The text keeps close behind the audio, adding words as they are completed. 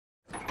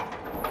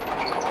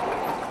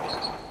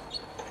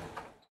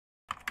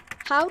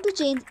How to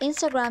change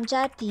Instagram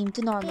chat theme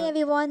to normal. Hey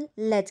everyone,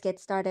 let's get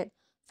started.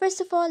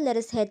 First of all, let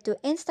us head to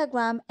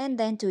Instagram and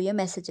then to your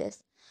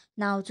messages.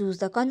 Now choose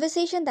the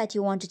conversation that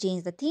you want to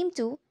change the theme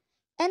to,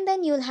 and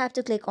then you'll have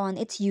to click on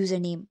its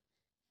username.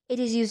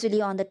 It is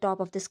usually on the top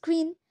of the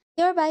screen.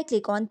 Hereby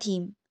click on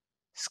theme.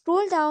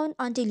 Scroll down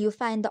until you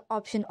find the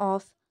option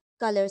of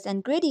colors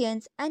and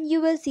gradients, and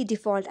you will see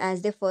default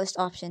as the first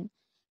option.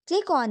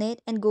 Click on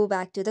it and go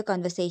back to the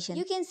conversation.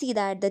 You can see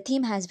that the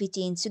theme has been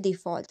changed to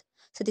default.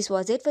 So this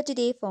was it for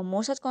today. For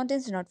more such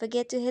contents, do not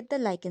forget to hit the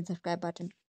like and subscribe button.